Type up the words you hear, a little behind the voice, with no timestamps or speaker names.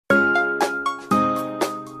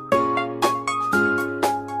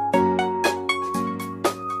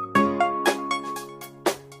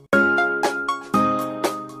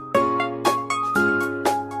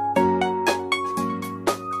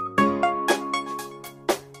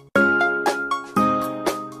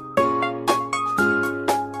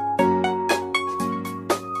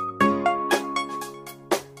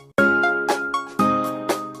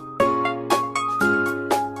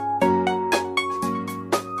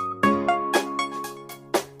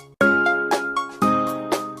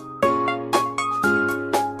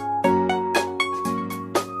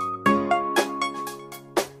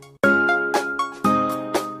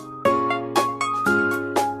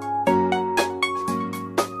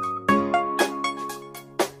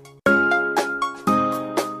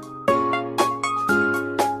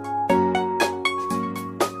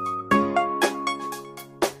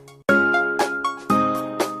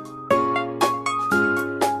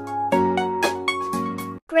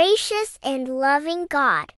Gracious and loving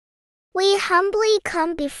God, we humbly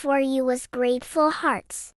come before you with grateful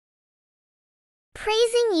hearts,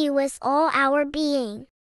 praising you with all our being.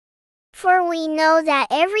 For we know that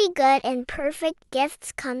every good and perfect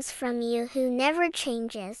gift comes from you who never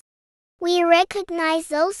changes. We recognize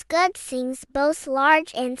those good things both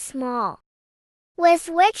large and small, with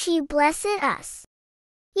which you blessed us.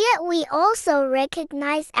 Yet we also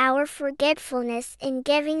recognize our forgetfulness in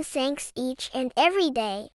giving thanks each and every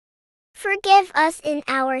day. Forgive us in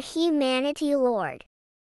our humanity, Lord.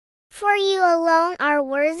 For you alone are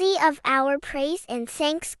worthy of our praise and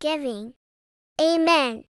thanksgiving.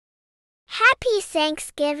 Amen. Happy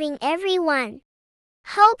Thanksgiving, everyone.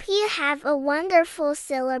 Hope you have a wonderful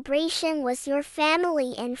celebration with your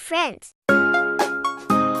family and friends.